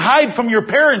 You can hide from your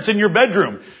parents in your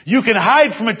bedroom. You can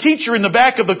hide from a teacher in the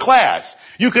back of the class.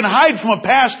 You can hide from a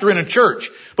pastor in a church.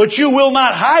 But you will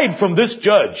not hide from this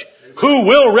judge, who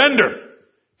will render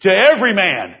to every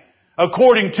man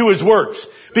according to his works.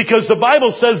 Because the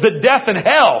Bible says that death and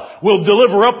hell will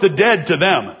deliver up the dead to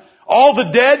them. All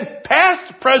the dead,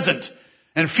 past, present,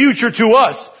 and future to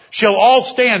us, shall all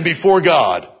stand before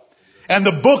God. And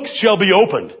the books shall be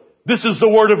opened. This is the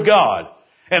word of God.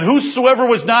 And whosoever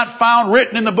was not found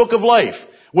written in the book of life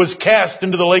was cast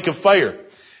into the lake of fire.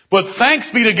 But thanks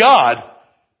be to God,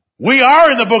 we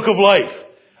are in the book of life.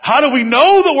 How do we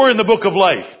know that we're in the book of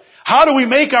life? How do we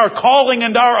make our calling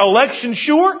and our election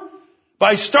sure?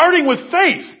 By starting with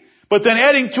faith, but then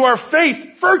adding to our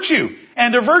faith virtue,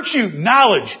 and to virtue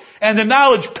knowledge, and to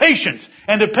knowledge patience,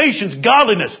 and to patience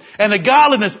godliness, and to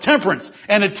godliness temperance,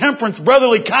 and to temperance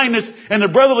brotherly kindness, and to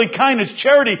brotherly kindness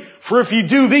charity. For if you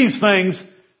do these things,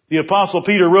 the Apostle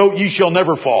Peter wrote, ye shall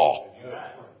never fall.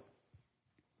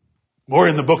 We're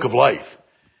in the book of life.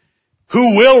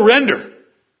 Who will render?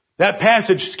 That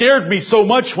passage scared me so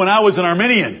much when I was an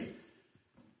Arminian.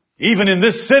 Even in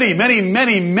this city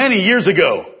many years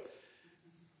ago.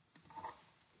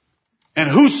 And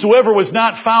whosoever was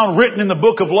not found written in the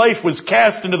book of life was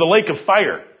cast into the lake of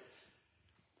fire.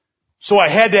 So I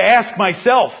had to ask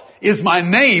myself, is my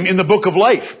name in the book of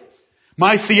life?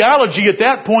 My theology at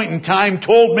that point in time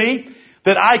told me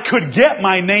that I could get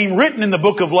my name written in the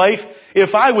book of life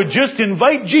if I would just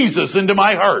invite Jesus into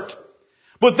my heart.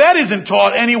 But that isn't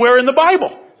taught anywhere in the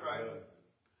Bible.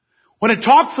 When it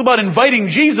talks about inviting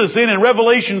Jesus in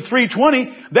Revelation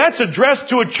 3:20, that's addressed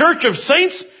to a church of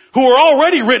saints who are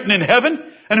already written in heaven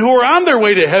and who are on their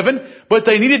way to heaven, but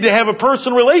they needed to have a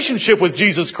personal relationship with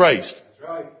Jesus Christ. That's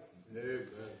right.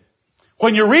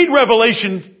 When you read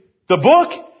Revelation, the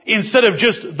book, instead of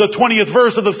just the 20th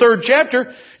verse of the 3rd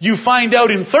chapter, you find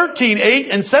out in 13:8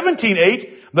 and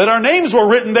 17:8 that our names were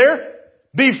written there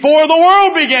before the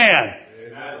world began.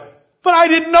 Amen. But I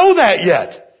didn't know that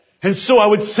yet. And so I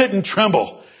would sit and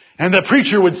tremble. And the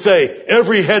preacher would say,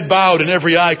 every head bowed and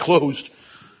every eye closed.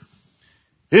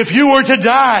 If you were to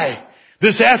die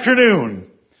this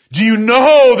afternoon, do you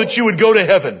know that you would go to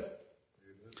heaven?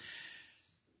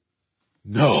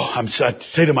 No, I'd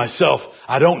say to myself,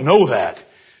 I don't know that.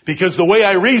 Because the way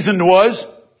I reasoned was,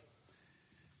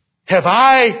 have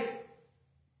I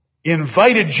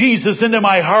invited Jesus into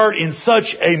my heart in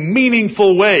such a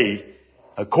meaningful way,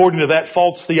 according to that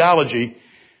false theology,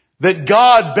 that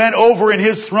God bent over in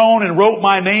His throne and wrote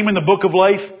my name in the book of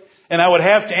life? And I would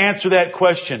have to answer that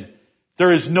question.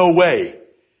 There is no way.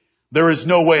 There is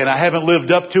no way. And I haven't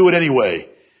lived up to it anyway.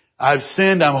 I've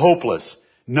sinned. I'm hopeless.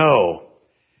 No.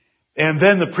 And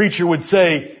then the preacher would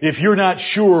say, if you're not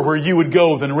sure where you would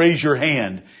go, then raise your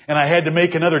hand. And I had to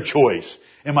make another choice.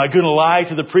 Am I going to lie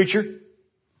to the preacher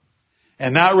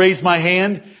and not raise my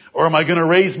hand? Or am I going to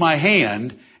raise my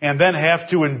hand and then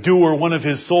have to endure one of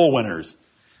his soul winners?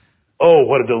 Oh,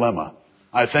 what a dilemma.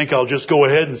 I think I'll just go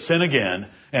ahead and sin again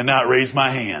and not raise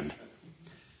my hand.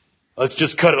 Let's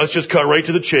just cut right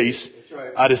to the chase.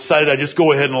 Right. I decided I'd just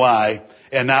go ahead and lie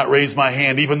and not raise my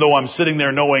hand, even though I'm sitting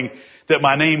there knowing that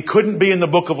my name couldn't be in the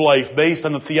book of life based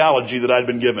on the theology that I'd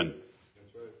been given.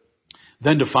 That's right.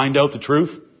 Then to find out the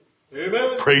truth,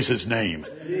 Amen. praise His name.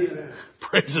 Amen.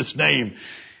 Praise His name.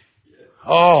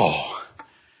 Oh,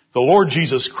 the Lord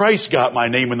Jesus Christ got my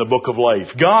name in the book of life.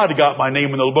 God got my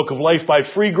name in the book of life by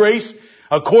free grace,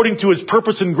 according to His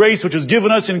purpose and grace, which is given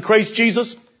us in Christ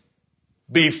Jesus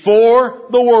before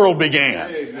the world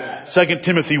began. Amen. 2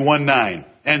 Timothy 1:9.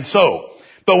 And so,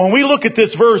 but when we look at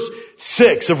this verse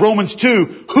 6 of Romans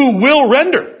 2, who will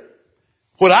render?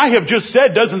 What I have just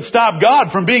said doesn't stop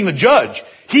God from being the judge.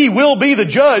 He will be the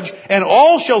judge, and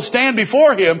all shall stand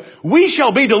before Him. We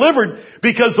shall be delivered,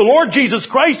 because the Lord Jesus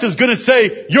Christ is going to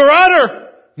say, Your Honor,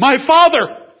 my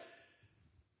Father,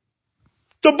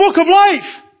 the book of life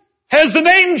has the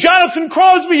name Jonathan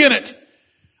Crosby in it.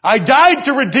 I died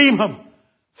to redeem him.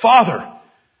 Father,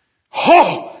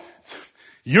 oh,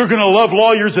 you're going to love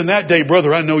lawyers in that day,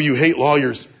 brother. I know you hate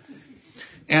lawyers.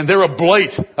 and they're a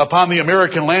blight upon the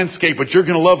American landscape, but you're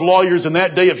going to love lawyers in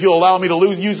that day if you'll allow me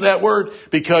to use that word,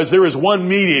 because there is one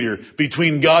mediator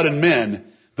between God and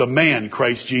men, the man,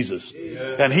 Christ Jesus.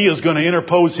 Amen. And He is going to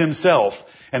interpose Himself,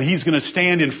 and He's going to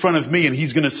stand in front of me, and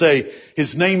He's going to say,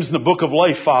 His name's in the book of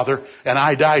life, Father, and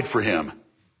I died for Him.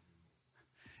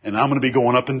 And I'm going to be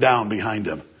going up and down behind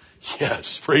Him.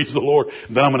 Yes, praise the Lord.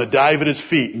 And then I'm going to dive at His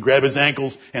feet and grab His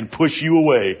ankles and push you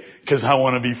away, because I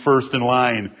want to be first in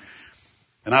line.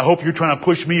 And I hope you're trying to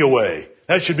push me away.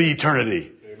 That should be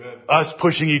eternity. Amen. Us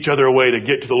pushing each other away to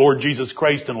get to the Lord Jesus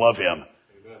Christ and love Him.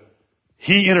 Amen.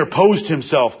 He interposed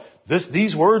Himself.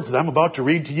 These words that I'm about to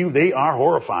read to you, they are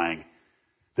horrifying.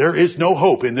 There is no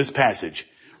hope in this passage.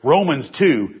 Romans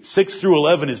 2, 6 through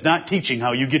 11 is not teaching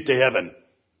how you get to heaven.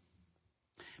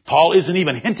 Paul isn't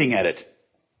even hinting at it.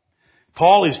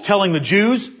 Paul is telling the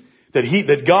Jews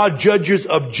that God judges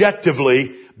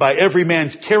objectively by every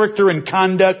man's character and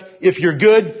conduct. If you're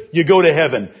good, you go to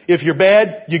heaven. If you're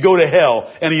bad, you go to hell.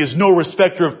 And He is no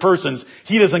respecter of persons.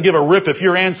 He doesn't give a rip if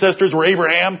your ancestors were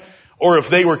Abraham or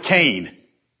if they were Cain.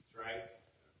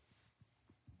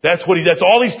 That's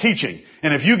all He's teaching.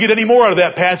 And if you get any more out of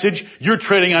that passage, you're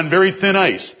treading on very thin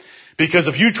ice. Because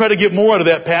if you try to get more out of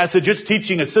that passage, it's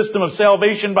teaching a system of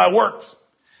salvation by works.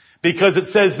 Because it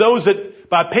says those that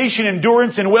by patient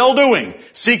endurance and well-doing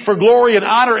seek for glory and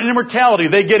honor and immortality,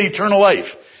 they get eternal life.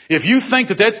 If you think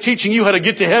that that's teaching you how to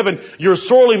get to heaven, you're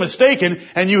sorely mistaken,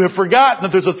 and you have forgotten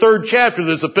that there's a third chapter of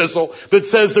this epistle that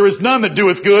says there is none that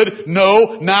doeth good,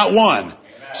 no, not one. Amen.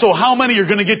 So how many are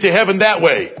going to get to heaven that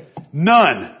way?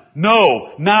 None.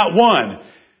 No, not one.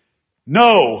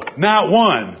 No, not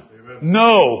one. Amen.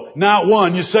 No, not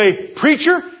one. You say,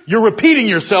 preacher, you're repeating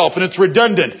yourself and it's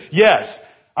redundant. Yes.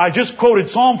 I just quoted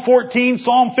Psalm 14,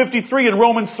 Psalm 53, and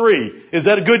Romans 3. Is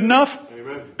that good enough?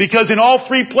 Amen. Because in all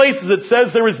three places it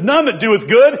says there is none that doeth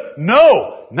good.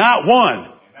 No, not one.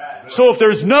 Amen. So if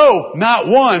there's no, not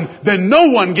one, then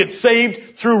no one gets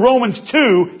saved through Romans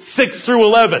 2, 6 through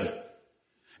 11.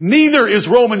 Neither is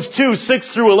Romans 2, 6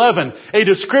 through 11 a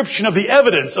description of the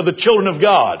evidence of the children of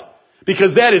God.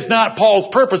 Because that is not Paul's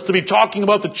purpose to be talking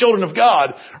about the children of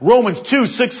God. Romans 2,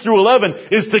 6 through 11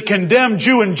 is to condemn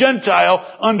Jew and Gentile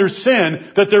under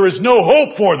sin, that there is no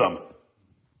hope for them.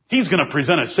 He's going to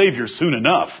present a Savior soon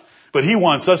enough. But He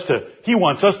wants us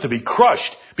to be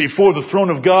crushed before the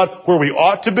throne of God where we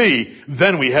ought to be.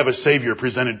 Then we have a Savior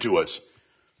presented to us.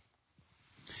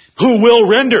 Who will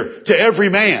render to every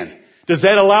man. Does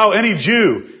that allow any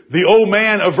Jew, the old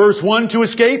man of verse 1 to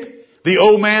escape? The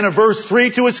old man of verse 3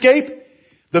 to escape?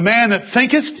 The man that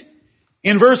thinkest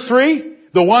in verse 3?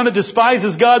 The one that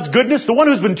despises God's goodness? The one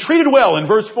who's been treated well in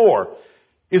verse 4?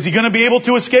 Is he going to be able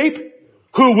to escape?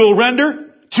 Who will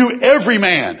render to every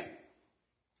man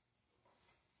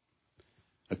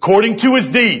according to his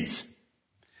deeds?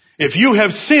 If you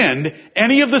have sinned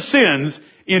any of the sins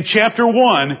in chapter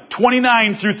 1,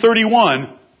 29 through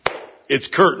 31, it's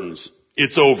curtains.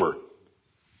 It's over.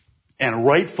 And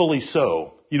rightfully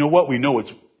so. You know what? We know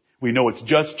it's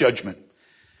just judgment.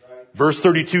 Right. Verse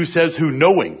 32 says, who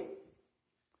knowing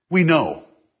the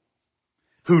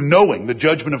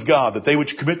judgment of God, that they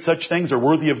which commit such things are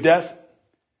worthy of death,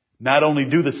 not only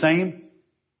do the same,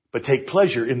 but take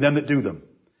pleasure in them that do them.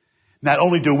 Not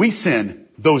only do we sin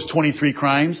those 23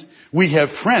 crimes, we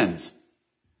have friends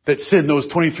that sin those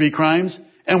 23 crimes,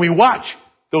 and we watch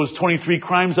those 23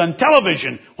 crimes on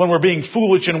television when we're being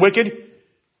foolish and wicked,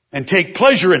 and take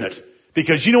pleasure in it.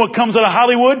 Because you know what comes out of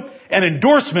Hollywood? An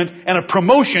endorsement and a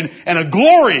promotion and a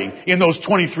glorying in those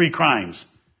 23 crimes.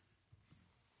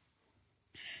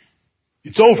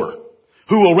 It's over.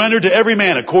 Who will render to every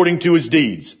man according to his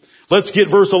deeds. Let's get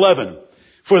verse 11.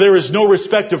 For there is no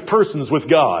respect of persons with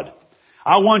God.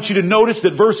 I want you to notice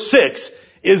that verse 6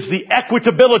 is the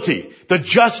equitability, the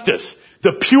justice,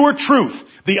 the pure truth,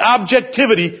 the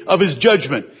objectivity of His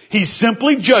judgment. He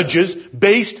simply judges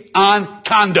based on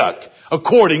conduct,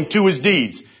 according to his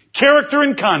deeds. Character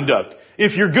and conduct.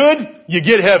 If you're good, you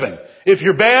get heaven. If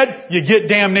you're bad, you get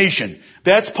damnation.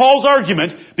 That's Paul's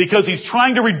argument, because he's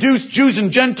trying to reduce Jews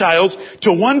and Gentiles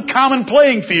to one common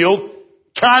playing field,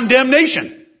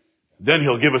 condemnation. Then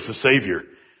he'll give us a Savior.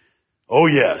 Oh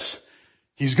yes.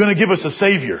 He's going to give us a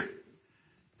Savior.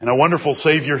 And a wonderful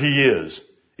Savior He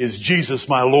is Jesus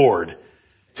my Lord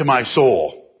to my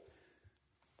soul.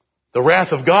 The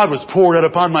wrath of God was poured out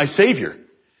upon my Savior.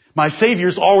 My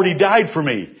Savior's already died for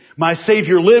me. My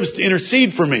Savior lives to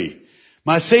intercede for me.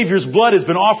 My Savior's blood has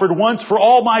been offered once for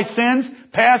all my sins,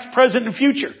 past, present, and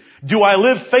future. Do I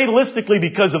live fatalistically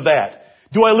because of that?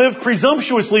 Do I live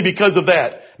presumptuously because of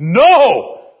that?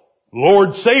 No!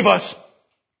 Lord, save us.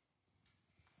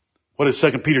 What does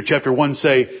 2 Peter chapter 1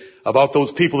 say about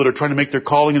those people that are trying to make their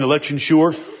calling and election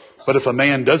sure? But if a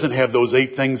man doesn't have those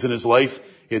 8 things in his life,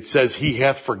 it says he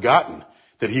hath forgotten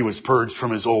that he was purged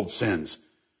from his old sins.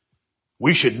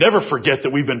 We should never forget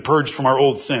that we've been purged from our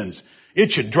old sins.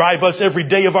 It should drive us every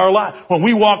day of our life. When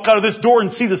we walk out of this door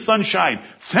and see the sunshine,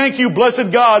 thank you,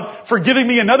 blessed God, for giving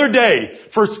me another day,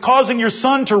 for causing your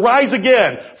sun to rise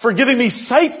again, for giving me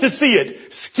sight to see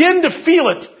it, skin to feel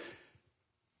it,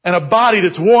 and a body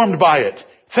that's warmed by it.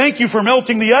 Thank you for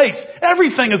melting the ice.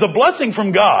 Everything is a blessing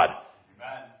from God.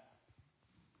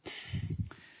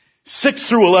 6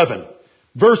 through 11.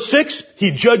 Verse 6,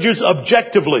 he judges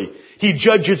objectively. He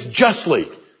judges justly,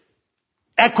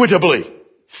 equitably,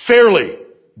 fairly,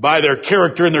 by their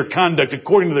character and their conduct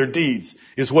according to their deeds,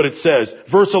 is what it says.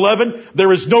 Verse 11,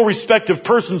 there is no respect of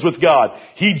persons with God.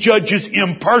 He judges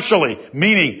impartially,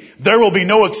 meaning there will be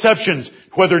no exceptions,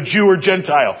 whether Jew or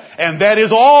Gentile. And that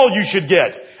is all you should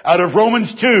get out of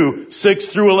Romans 2, 6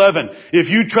 through 11. If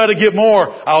you try to get more,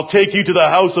 I'll take you to the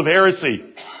house of heresy.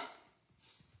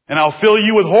 And I'll fill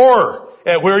you with horror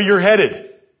at where you're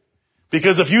headed.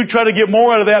 Because if you try to get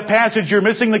more out of that passage, you're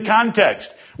missing the context.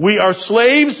 We are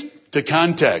slaves to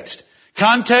context.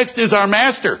 Context is our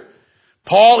master.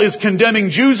 Paul is condemning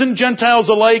Jews and Gentiles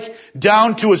alike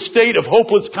down to a state of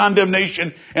hopeless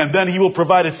condemnation, and then he will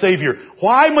provide a Savior.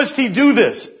 Why must he do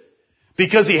this?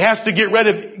 Because he has to get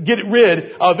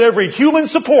rid of every human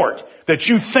support that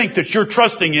you think that you're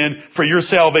trusting in for your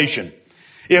salvation.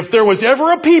 If there was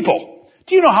ever a people,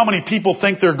 do you know how many people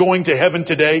think they're going to heaven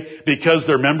today because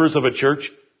they're members of a church?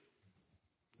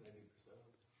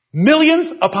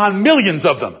 Millions upon millions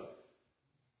of them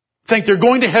think they're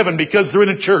going to heaven because they're in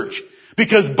a church.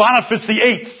 Because Boniface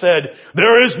VIII said,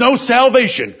 there is no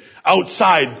salvation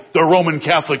outside the Roman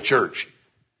Catholic Church.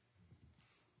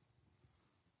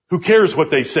 Who cares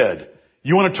what they said?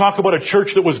 You want to talk about a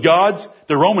church that was God's?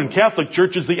 The Roman Catholic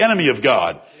Church is the enemy of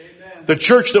God. Amen. The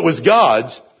church that was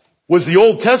God's was the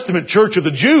Old Testament church of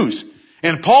the Jews.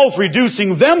 And Paul's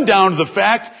reducing them down to the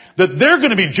fact that they're going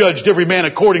to be judged every man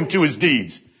according to his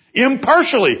deeds.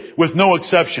 Impartially, with no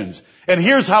exceptions. And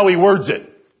here's how he words it.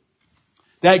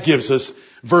 That gives us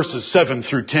verses 7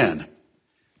 through 10.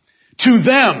 To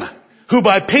them who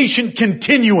by patient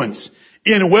continuance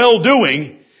in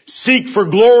well-doing seek for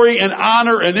glory and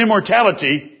honor and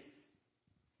immortality,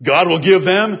 God will give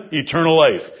them eternal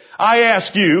life. I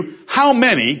ask you, how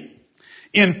many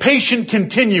in patient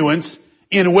continuance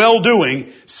in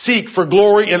well-doing seek for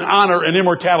glory and honor and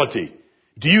immortality?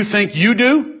 Do you think you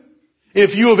do?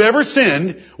 If you have ever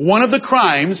sinned one of the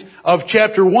crimes of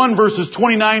chapter 1 verses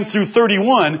 29 through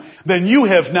 31, then you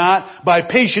have not, by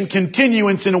patient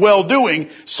continuance in well-doing,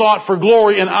 sought for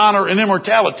glory and honor and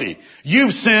immortality.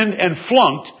 You've sinned and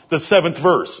flunked the 7th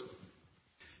verse.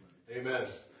 Amen.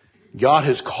 God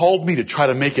has called me to try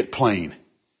to make it plain.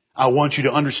 I want you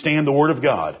to understand the Word of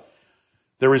God.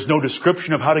 There is no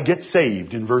description of how to get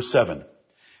saved in verse 7.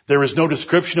 There is no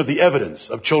description of the evidence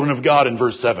of children of God in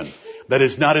verse 7. That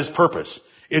is not his purpose.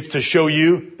 It's to show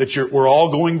you that we're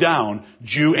all going down,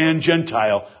 Jew and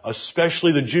Gentile,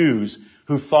 especially the Jews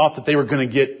who thought that they were going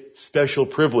to get special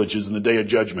privileges in the day of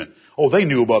judgment. Oh, they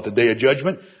knew about the day of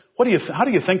judgment. How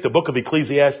do you think the book of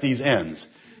Ecclesiastes ends?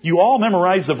 You all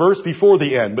memorize the verse before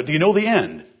the end, but do you know the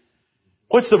end?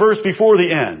 What's the verse before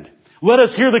the end? Let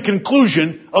us hear the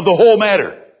conclusion of the whole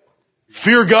matter.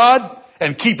 Fear God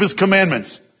and keep his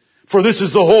commandments, for this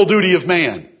is the whole duty of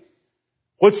man.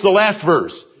 What's the last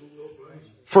verse?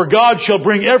 For God shall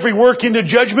bring every work into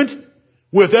judgment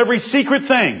with every secret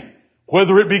thing,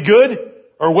 whether it be good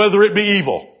or whether it be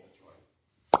evil.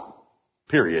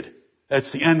 Period.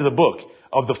 That's the end of the book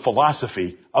of the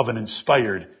philosophy of an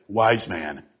inspired wise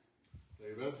man.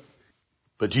 Amen.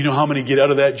 But do you know how many get out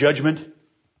of that judgment?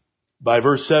 By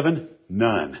verse 7,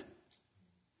 none.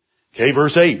 Okay,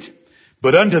 verse 8.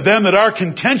 But unto them that are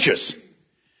contentious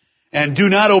and do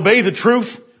not obey the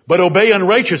truth, but obey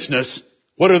unrighteousness,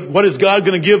 what is God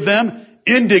going to give them?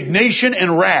 Indignation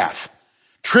and wrath,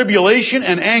 tribulation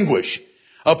and anguish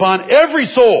upon every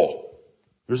soul.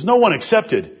 There's no one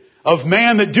excepted of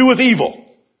man that doeth evil,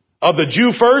 of the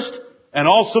Jew first and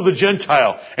also the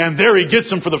Gentile. And there he gets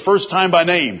them for the first time by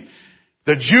name.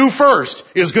 The Jew first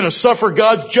is going to suffer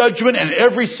God's judgment, and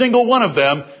every single one of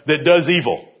them that does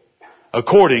evil,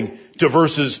 according to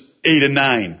verses 8 and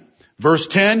 9. Verse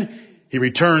 10, he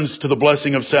returns to the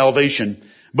blessing of salvation.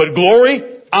 But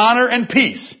glory, honor, and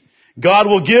peace God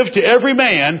will give to every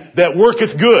man that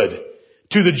worketh good,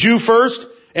 to the Jew first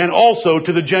and also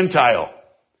to the Gentile.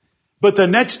 But the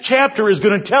next chapter is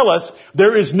going to tell us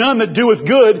there is none that doeth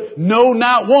good, no,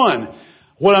 not one.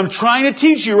 What I'm trying to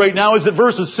teach you right now is that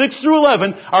verses 6 through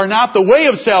 11 are not the way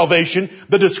of salvation,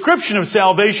 the description of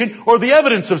salvation, or the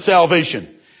evidence of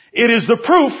salvation. It is the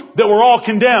proof that we're all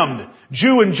condemned,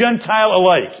 Jew and Gentile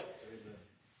alike.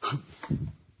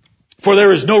 For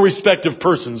there is no respect of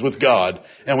persons with God.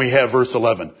 And we have verse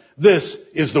 11. This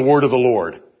is the word of the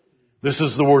Lord. This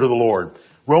is the word of the Lord.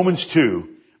 Romans 2,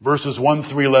 verses 1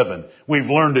 through 11. We've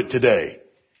learned it today.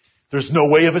 There's no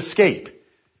way of escape.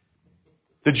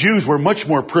 The Jews were much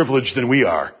more privileged than we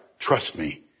are. Trust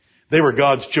me. They were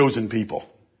God's chosen people.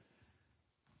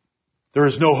 There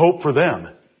is no hope for them.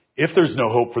 If there's no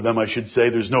hope for them, I should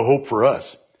say, there's no hope for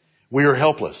us. We are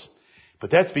helpless. But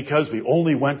that's because we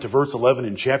only went to verse 11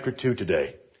 in chapter 2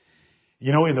 today.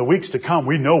 You know, in the weeks to come,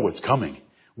 we know what's coming.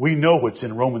 We know what's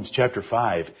in Romans chapter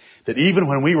 5. That even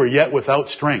when we were yet without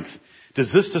strength.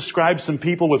 Does this describe some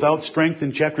people without strength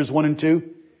in chapters 1 and 2?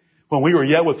 When we were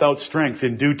yet without strength,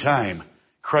 in due time,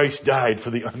 Christ died for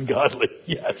the ungodly.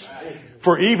 Yes.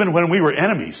 For even when we were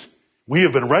enemies, we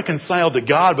have been reconciled to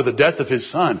God by the death of His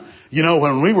Son. You know,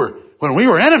 when we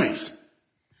were enemies,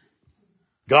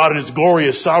 God in His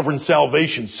glorious sovereign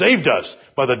salvation saved us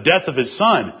by the death of His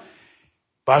Son,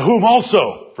 by whom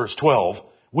also, verse 12,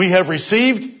 we have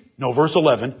received, verse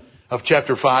 11 of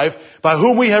chapter 5, by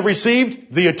whom we have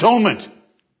received the atonement,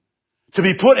 to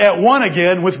be put at one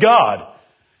again with God.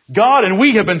 God and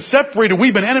we have been separated.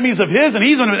 We've been enemies of His and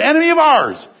He's been an enemy of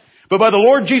ours. But by the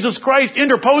Lord Jesus Christ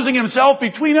interposing Himself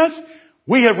between us,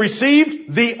 we have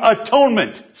received the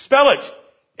atonement. Spell it.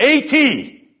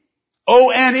 A-T-O-N-E.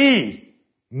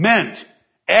 Meant.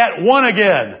 At one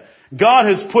again. God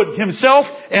has put Himself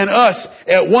and us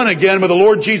at one again with the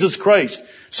Lord Jesus Christ.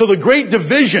 So the great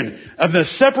division of the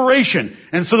separation,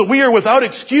 and so that we are without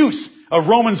excuse of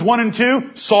Romans 1 and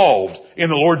 2, solved in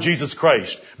the Lord Jesus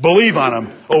Christ. Believe on Him,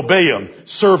 obey Him,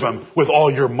 serve Him with all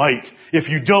your might. If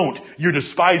you don't, you're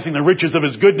despising the riches of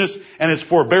His goodness and His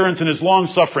forbearance and His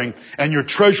long-suffering, and you're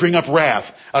treasuring up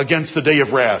wrath against the day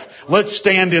of wrath. Let's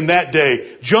stand in that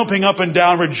day, jumping up and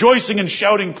down, rejoicing and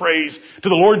shouting praise to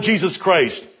the Lord Jesus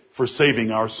Christ for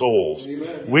saving our souls.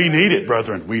 Amen. We need it,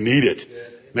 brethren. We need it.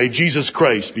 May Jesus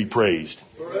Christ be praised.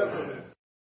 Forever.